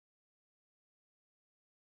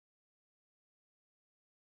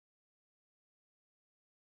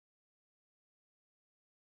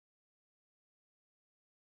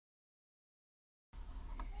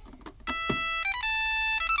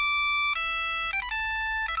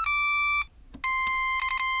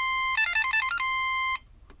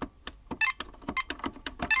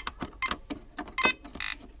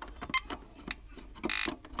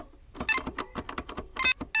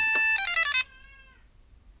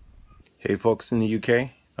Hey folks in the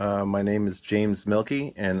UK, my name is James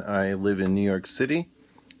Milky and I live in New York City,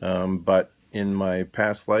 but in my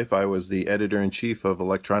past life I was the editor-in-chief of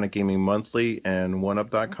Electronic Gaming Monthly and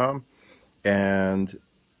OneUp.com, and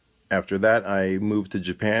after that I moved to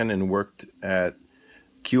Japan and worked at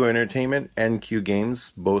Q Entertainment and Q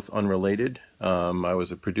Games, both unrelated. I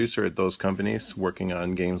was a producer at those companies working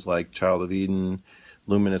on games like Child of Eden,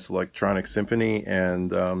 Luminous Electronic Symphony,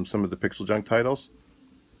 and some of the Pixel Junk titles.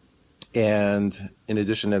 And in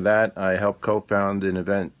addition to that, I helped co-found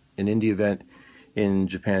an indie event in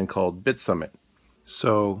Japan called Bit Summit.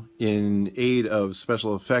 So in aid of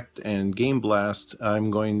special effect and Gameblast,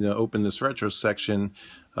 I'm going to open this retro section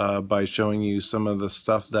by showing you some of the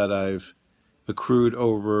stuff that I've accrued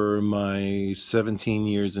over my 17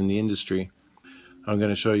 years in the industry. I'm going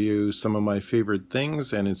to show you some of my favorite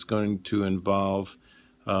things, and it's going to involve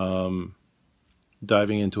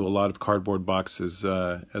diving into a lot of cardboard boxes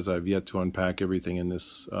as I've yet to unpack everything in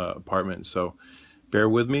this apartment. So bear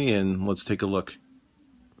with me and let's take a look.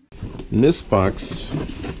 In this box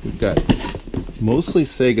we've got mostly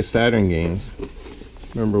Sega Saturn games.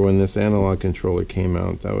 Remember when this analog controller came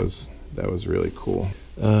out? That was really cool.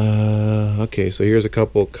 Okay, so here's a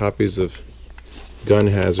couple copies of Gun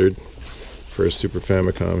Hazard for Super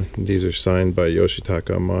Famicom. These are signed by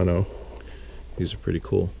Yoshitaka Amano. These are pretty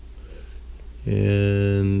cool.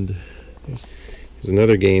 And there's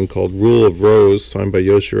another game called Rule of Rose, signed by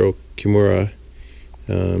Yoshiro Kimura.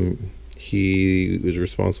 He was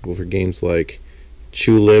responsible for games like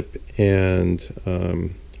Tulip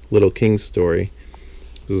and Little King's Story.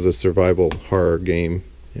 This is a survival horror game,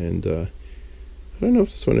 and I don't know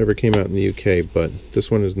if this one ever came out in the UK, but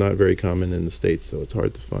this one is not very common in the States, so it's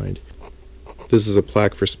hard to find. This is a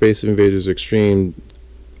plaque for Space Invaders Extreme,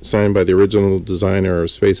 signed by the original designer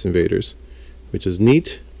of Space Invaders, which is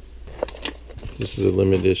neat. This is a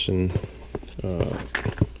limited edition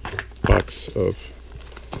box of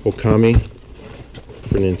Okami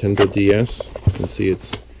for Nintendo DS. You can see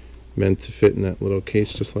it's meant to fit in that little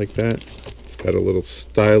case just like that. It's got a little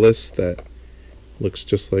stylus that looks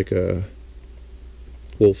just like a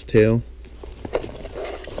wolf tail.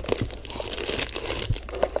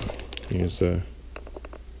 Here's a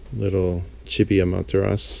little Chibi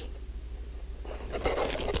Amaterasu.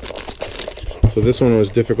 So this one was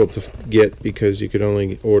difficult to get because you could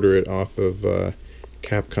only order it off of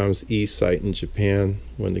Capcom's site in Japan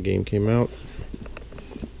when the game came out.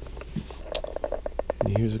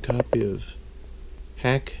 And here's a copy of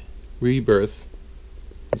Hack Rebirth.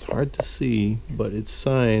 It's hard to see, but it's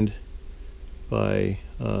signed by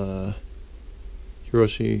Hiroshi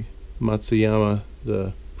Matsuyama,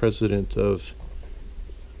 the president of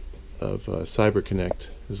CyberConnect,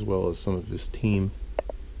 as well as some of his team.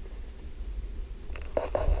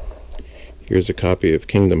 Here's a copy of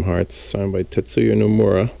Kingdom Hearts, signed by Tetsuya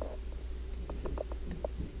Nomura.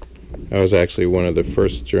 I was actually one of the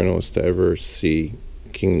first journalists to ever see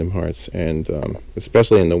Kingdom Hearts, and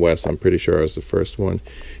especially in the West, I'm pretty sure I was the first one.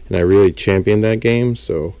 And I really championed that game,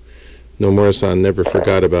 so Nomura-san never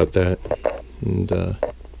forgot about that. And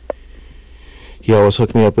he always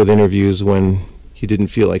hooked me up with interviews when he didn't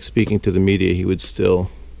feel like speaking to the media. He would still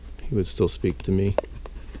speak to me.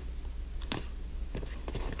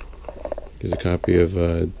 Here's a copy of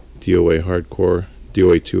DOA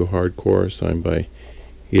 2 Hardcore, signed by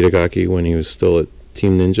Itagaki when he was still at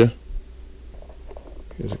Team Ninja.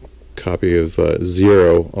 Here's a copy of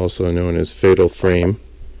Zero, also known as Fatal Frame,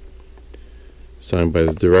 signed by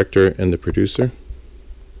the director and the producer.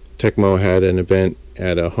 Tecmo had an event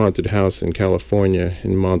at a haunted house in California,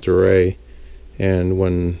 in Monterey, and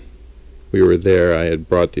when we were there I had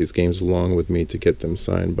brought these games along with me to get them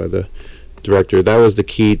signed by the director. That was the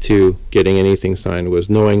key to getting anything signed, was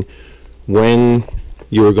knowing when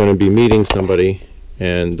you were going to be meeting somebody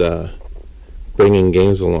and bringing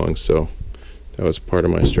games along. So that was part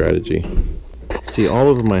of my strategy. See, all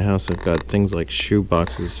over my house I've got things like shoe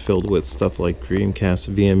boxes filled with stuff like Dreamcast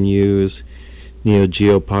VMUs, Neo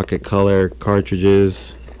Geo Pocket Color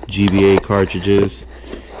cartridges, GBA cartridges,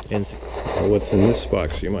 and what's in this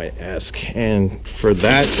box, you might ask? And for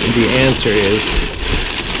that, the answer is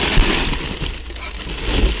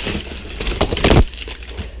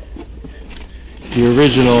the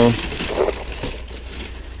original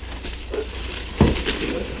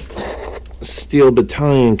Steel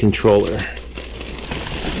Battalion controller. Look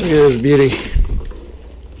at this beauty.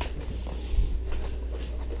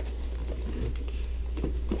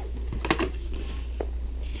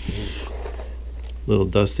 A little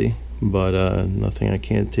dusty, but nothing I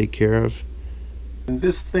can't take care of. And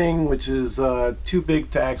this thing, which is too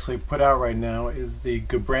big to actually put out right now, is the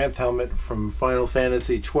Gameblast helmet from Final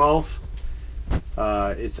Fantasy XII.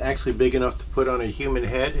 It's actually big enough to put on a human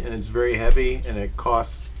head, and it's very heavy, and it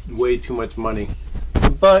costs way too much money.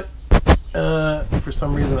 But for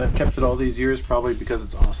some reason I've kept it all these years, probably because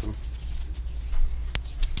it's awesome.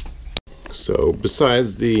 So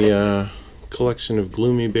besides the collection of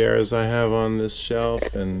Gloomy Bears I have on this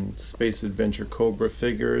shelf, and Space Adventure Cobra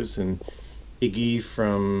figures, and Iggy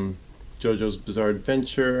from JoJo's Bizarre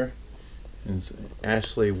Adventure, and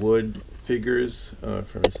Ashley Wood figures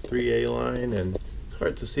from his 3A line, and it's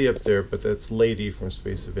hard to see up there, but that's Lady from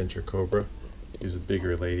Space Adventure Cobra. She's a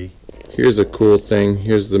bigger lady. Here's a cool thing.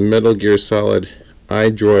 Here's the Metal Gear Solid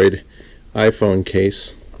iDroid iPhone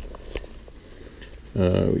case.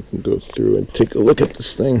 We can go through and take a look at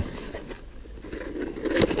this thing.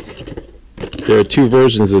 There are two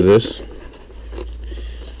versions of this.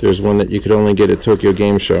 There's one that you could only get at Tokyo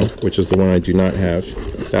Game Show, which is the one I do not have.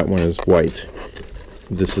 That one is white.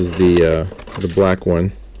 This is the black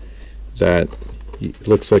one that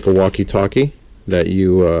looks like a walkie-talkie that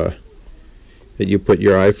you put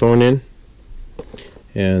your iPhone in.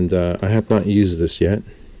 And I have not used this yet,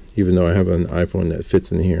 even though I have an iPhone that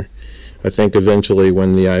fits in here. I think eventually,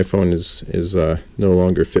 when the iPhone is no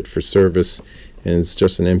longer fit for service and it's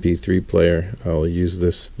just an MP3 player, I'll use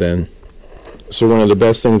this then. So one of the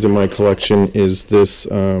best things in my collection is this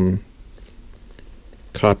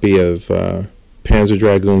copy of Panzer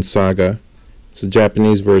Dragoon Saga. It's a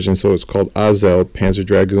Japanese version, so it's called Azel Panzer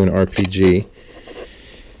Dragoon RPG.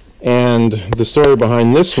 And the story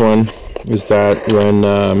behind this one is that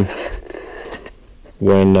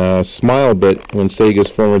when Smilebit, when Sega's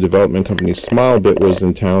former development company Smilebit was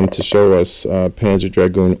in town to show us Panzer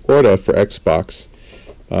Dragoon Orta for Xbox,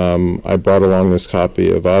 I brought along this copy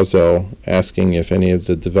of Azel, asking if any of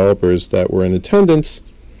the developers that were in attendance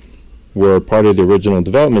were part of the original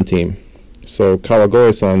development team. So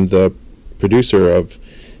Kawagori-san, the producer of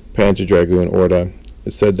Panzer Dragoon Orta,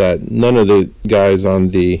 said that none of the guys on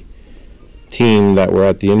the team that were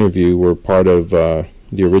at the interview were part of the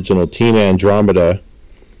original Team Andromeda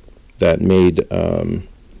that made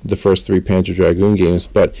the first 3 Panzer Dragoon games,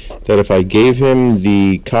 but that if I gave him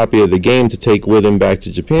the copy of the game to take with him back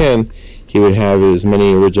to Japan, he would have as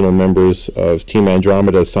many original members of Team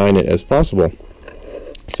Andromeda sign it as possible.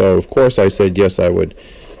 So of course I said yes, I would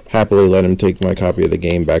happily let him take my copy of the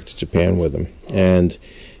game back to Japan with him. And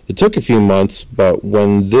it took a few months, but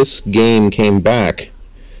when this game came back,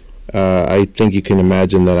 I think you can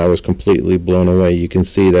imagine that I was completely blown away. You can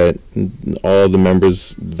see that all the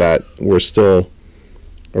members that were still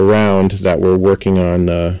around, that were working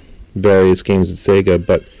on various games at Sega,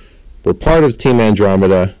 but were part of Team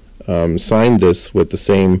Andromeda, signed this with the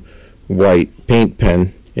same white paint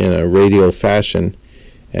pen in a radial fashion.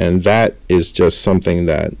 And that is just something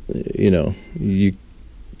that,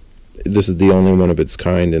 this is the only one of its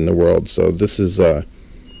kind in the world. So this is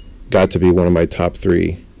got to be one of my top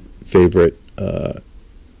 3 favorite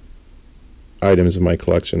items in my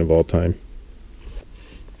collection of all time.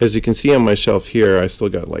 As you can see on my shelf here, I still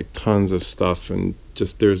got like tons of stuff, and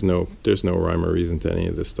just there's no rhyme or reason to any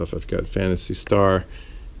of this stuff. I've got Phantasy Star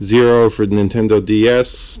Zero for Nintendo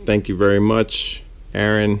DS. Thank you very much,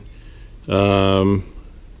 Aaron.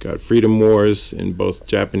 Got Freedom Wars in both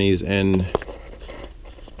Japanese and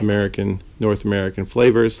North American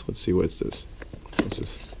flavors. Let's see, what's this? What's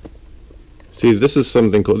this? See, this is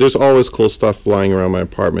something cool. There's always cool stuff flying around my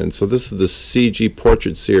apartment. So this is the CG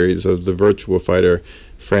Portrait series of the Virtua Fighter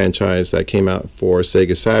franchise that came out for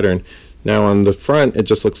Sega Saturn. Now on the front, it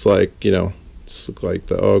just looks like, it's like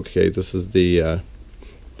this is the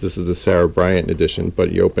Sarah Bryant edition.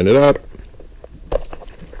 But you open it up,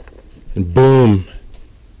 and boom,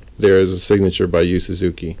 there is a signature by Yu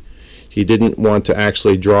Suzuki. He didn't want to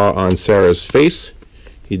actually draw on Sarah's face.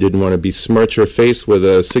 He didn't want to besmirch her face with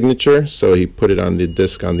a signature, so he put it on the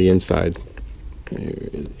disc on the inside.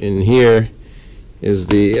 In here is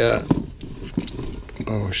the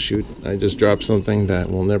oh shoot, I just dropped something that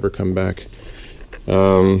will never come back.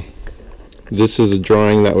 This is a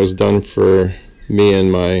drawing that was done for me and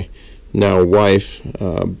my now wife.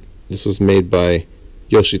 This was made by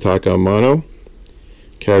Yoshitaka Amano,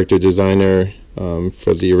 character designer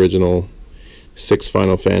for the original 6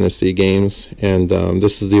 Final Fantasy games, and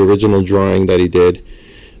this is the original drawing that he did,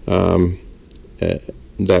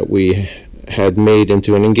 that we had made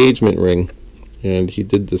into an engagement ring, and he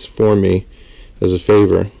did this for me as a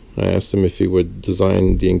favor. I asked him if he would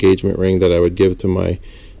design the engagement ring that I would give to my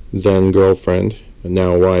then girlfriend,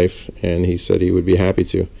 now wife, and he said he would be happy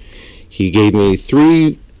to. He gave me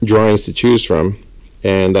 3 drawings to choose from,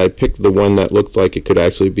 and I picked the one that looked like it could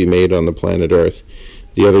actually be made on the planet Earth.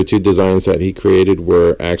 The other two designs that he created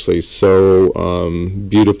were actually so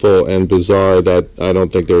beautiful and bizarre that I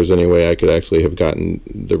don't think there was any way I could actually have gotten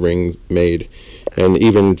the ring made. And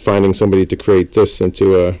even finding somebody to create this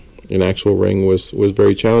into an actual ring was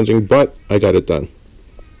very challenging, but I got it done.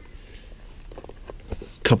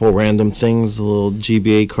 Couple random things, a little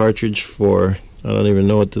GBA cartridge for, I don't even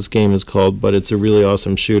know what this game is called, but it's a really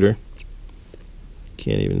awesome shooter.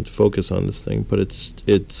 Can't even focus on this thing, but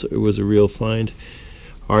it was a real find.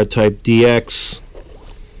 R-Type DX.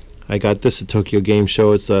 I got this at Tokyo Game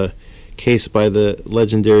Show. It's a case by the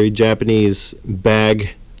legendary Japanese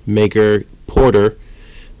bag maker Porter.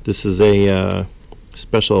 This is a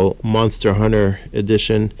special Monster Hunter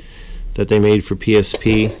edition that they made for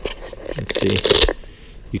PSP. Let's see.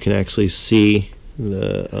 You can actually see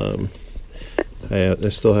the. I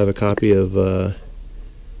still have a copy of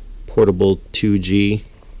Portable 2G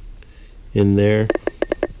in there.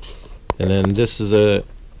 And then this is a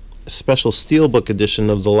special steelbook edition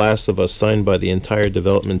of The Last of Us, signed by the entire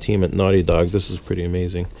development team at Naughty Dog. This is pretty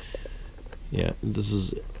amazing. Yeah, this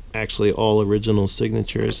is actually all original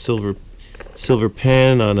signatures. Silver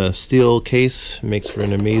pen on a steel case makes for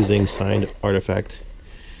an amazing signed artifact.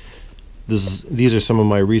 These are some of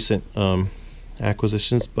my recent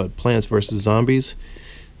acquisitions, but Plants vs. Zombies,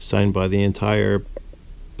 signed by the entire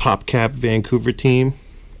PopCap Vancouver team.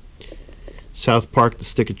 South Park: The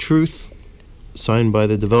Stick of Truth, signed by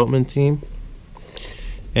the development team.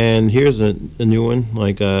 And here's a new one,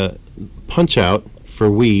 like a Punch-Out for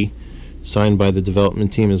Wii, signed by the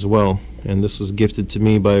development team as well. And this was gifted to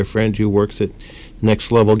me by a friend who works at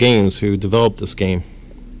Next Level Games, who developed this game,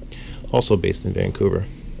 also based in Vancouver.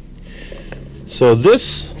 So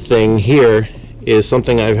this thing here is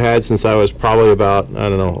something I've had since I was probably about, I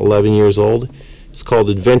don't know, 11 years old. It's called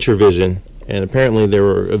Adventure Vision, and apparently there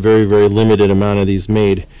were a very, very limited amount of these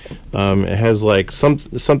made. It has like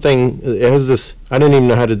something, it has this, I don't even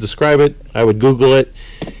know how to describe it. I would Google it.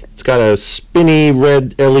 It's got a spinny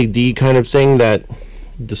red LED kind of thing that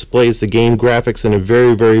displays the game graphics in a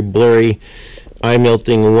very, very blurry,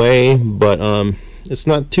 eye-melting way, but it's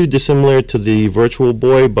not too dissimilar to the Virtual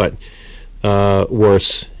Boy, but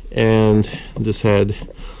worse. And this had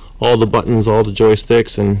all the buttons, all the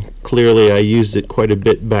joysticks, and clearly I used it quite a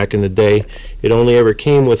bit back in the day. It only ever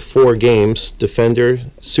came with 4 games: Defender,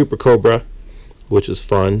 Super Cobra, which is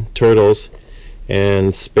fun, Turtles,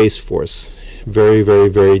 and Space Force. Very, very,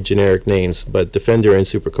 very generic names, but Defender and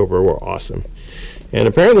Super Cobra were awesome. And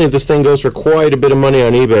apparently this thing goes for quite a bit of money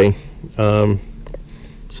on eBay,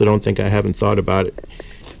 so don't think I haven't thought about it.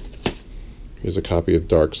 Here's a copy of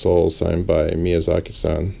Dark Souls, signed by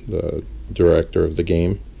Miyazaki-san, the director of the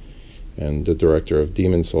game and the director of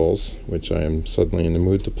Demon Souls, which I am suddenly in the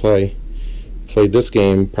mood to play. Played this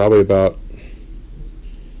game probably about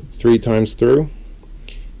 3 times through,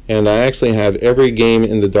 and I actually have every game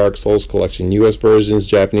in the Dark Souls collection: US versions,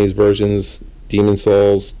 Japanese versions, Demon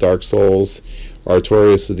Souls, Dark Souls,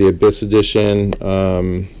 Artorias of the Abyss edition.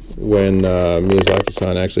 When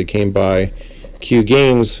Miyazaki-san actually came by Q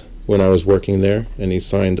Games when I was working there, and he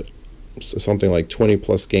signed something like 20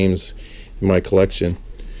 plus games in my collection,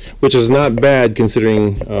 which is not bad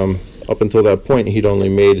considering up until that point he'd only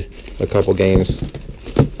made a couple games.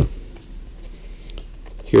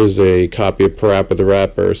 Here's a copy of Parappa the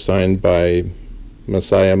Rapper, signed by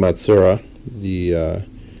Masaya Matsura, the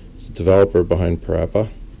developer behind Parappa.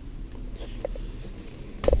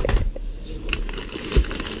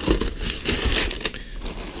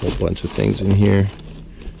 A whole bunch of things in here.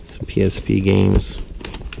 Some PSP games.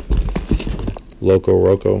 Loco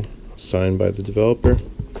Roco, signed by the developer.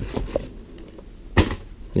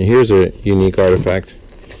 And here's a unique artifact.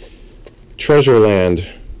 Treasure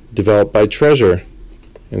Land, developed by Treasure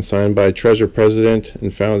and signed by Treasure president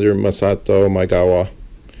and founder Masato Maegawa.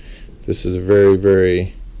 This is a very,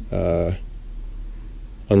 very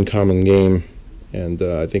uncommon game, and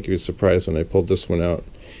I think he was surprised when I pulled this one out.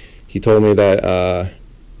 He told me that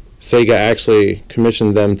Sega actually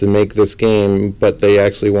commissioned them to make this game, but they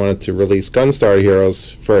actually wanted to release Gunstar Heroes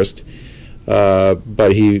first,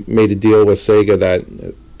 but he made a deal with Sega that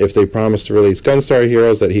if they promised to release Gunstar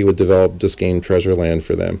Heroes, that he would develop this game Treasure Land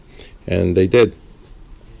for them, and they did.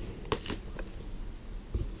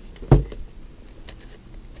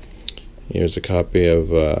 Here's a copy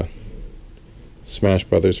of Smash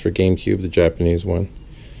Brothers for GameCube, the Japanese one,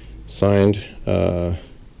 signed, and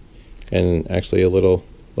actually a little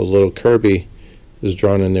Kirby is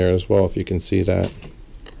drawn in there as well, if you can see that.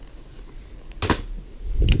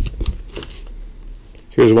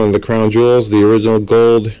 Here's one of the crown jewels, the original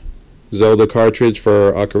gold Zelda cartridge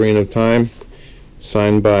for Ocarina of Time,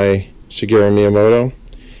 signed by Shigeru Miyamoto.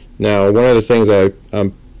 Now, one of the things I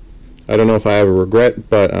don't know if I have a regret,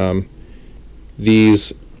 but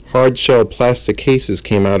these hard shell plastic cases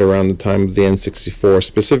came out around the time of the N64,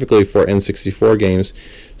 specifically for N64 games.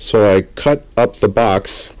 So I cut up the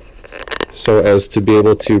box so as to be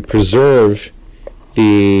able to preserve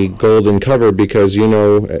the golden cover, because you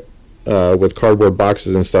know, with cardboard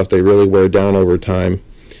boxes and stuff, they really wear down over time.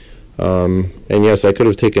 And yes, I could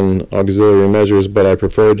have taken auxiliary measures, but I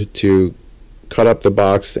preferred to cut up the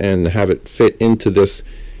box and have it fit into this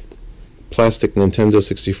plastic Nintendo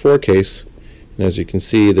 64 case. And as you can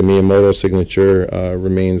see, the Miyamoto signature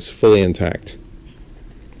remains fully intact.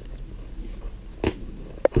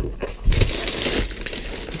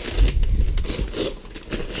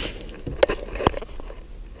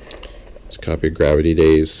 It's a copy of Gravity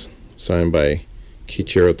Days, signed by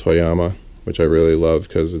Kiichiro Toyama, which I really love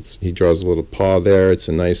because he draws a little paw there. It's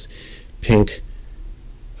a nice pink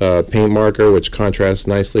paint marker, which contrasts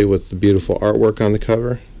nicely with the beautiful artwork on the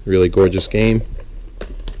cover. Really gorgeous game.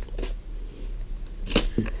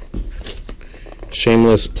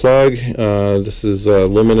 Shameless plug, this is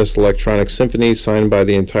Luminous Electronic Symphony, signed by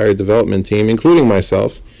the entire development team, including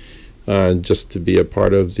myself, just to be a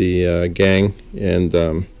part of the gang.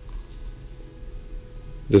 And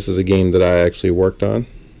this is a game that I actually worked on.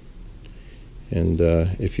 And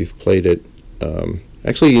if you've played it,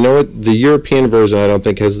 actually, you know what? The European version I don't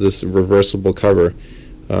think has this reversible cover.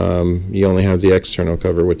 You only have the external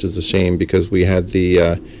cover, which is a shame, because we had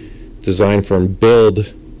the design firm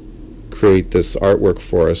Build create this artwork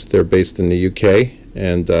for us. They're based in the UK,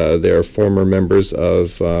 and they're former members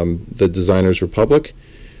of the Designers Republic.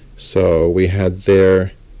 So we had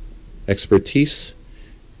their expertise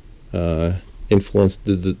influence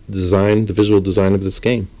the design, the visual design of this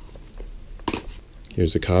game.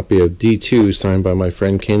 Here's a copy of D2 signed by my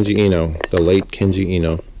friend Kenji Ino, the late Kenji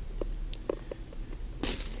Ino.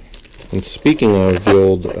 And speaking of the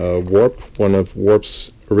old Warp, one of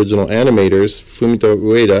Warp's original animators, Fumito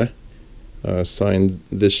Ueda, signed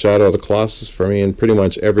this Shadow of the Colossus for me, and pretty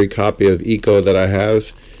much every copy of Ico that I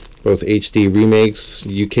have, both HD remakes,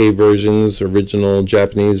 UK versions, original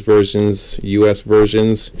Japanese versions, US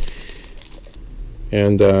versions.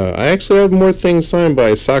 And I actually have more things signed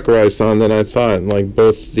by Sakurai-san than I thought, like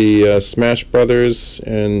both the Smash Brothers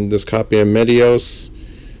and this copy of Medios,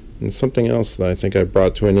 and something else that I think I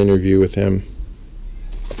brought to an interview with him.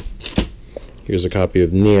 Here's a copy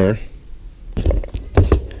of Nier.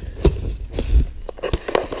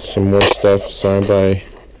 Some more stuff signed by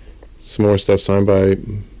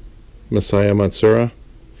Masaya Matsura.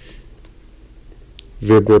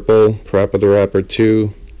 Vib Ripple, Parappa the Rapper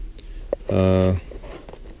 2,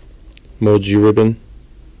 Moji Ribbon,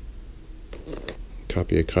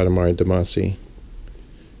 copy of Katamari Damacy,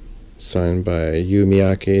 signed by Yu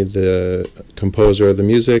Miyake, the composer of the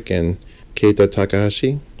music, and Keita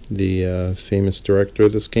Takahashi, the famous director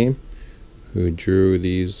of this game, who drew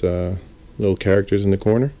these little characters in the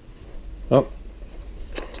corner. Oh,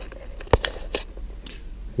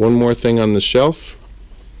 one more thing on the shelf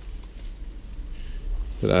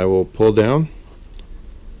that I will pull down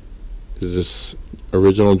is this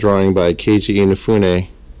original drawing by Keiji Inafune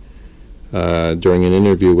during an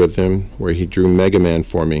interview with him, where he drew Mega Man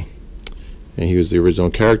for me. And he was the original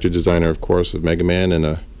character designer, of course, of Mega Man, and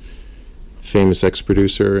a famous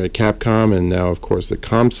ex-producer at Capcom, and now, of course, at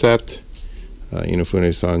Concept.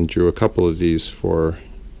 Inafune-san drew a couple of these for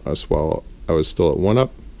us while I was still at 1UP,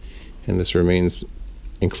 and this remains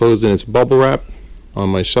enclosed in its bubble wrap on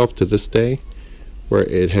my shelf to this day, where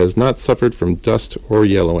it has not suffered from dust or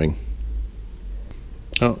yellowing.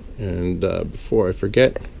 Oh, and before I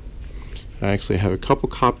forget, I actually have a couple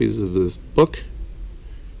copies of this book.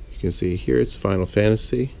 You can see here it's Final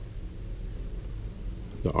Fantasy,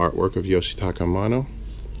 the artwork of Yoshitaka Amano.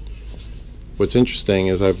 What's interesting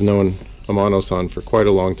is I've known Amano-san for quite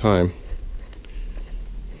a long time,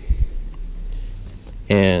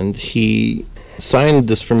 and he signed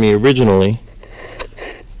this for me originally,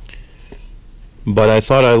 but I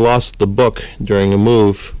thought I lost the book during a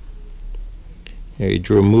move. He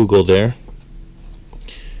drew a Moogle there,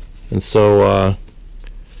 and so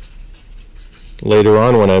later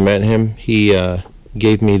on when I met him, he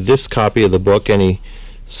gave me this copy of the book, and he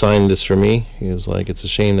signed this for me. He was like, "It's a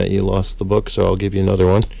shame that you lost the book, so I'll give you another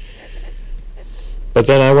one." But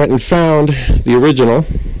then I went and found the original,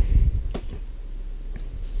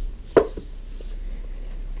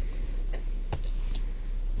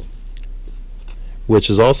 which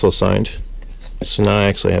is also signed. So now I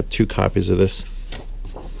actually have two copies of this.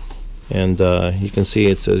 And you can see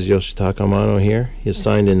it says Yoshitaka Amano here. He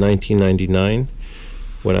signed in 1999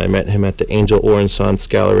 when I met him at the Angel Orange Sans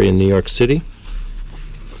Gallery in New York City.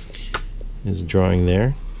 his drawing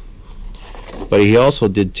there. But he also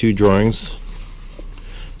did 2 drawings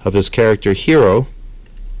of his character Hero,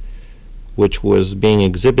 which was being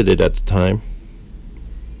exhibited at the time.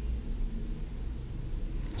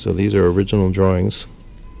 So these are original drawings.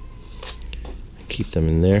 Keep them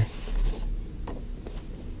in there.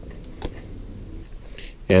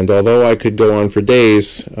 And although I could go on for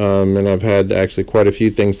days, and I've had actually quite a few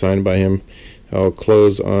things signed by him, I'll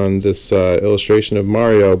close on this illustration of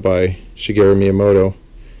Mario by Shigeru Miyamoto,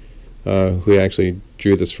 who actually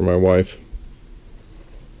drew this for my wife.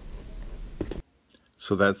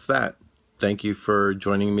 So that's that. Thank you for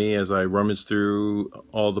joining me as I rummage through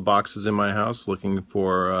all the boxes in my house looking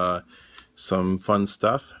for some fun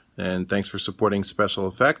stuff. And thanks for supporting Special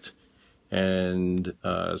Effect. And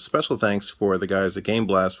special thanks for the guys at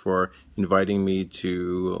Gameblast for inviting me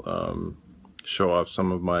to show off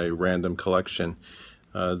some of my random collection.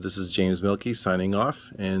 This is James Milky signing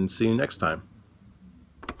off, and see you next time.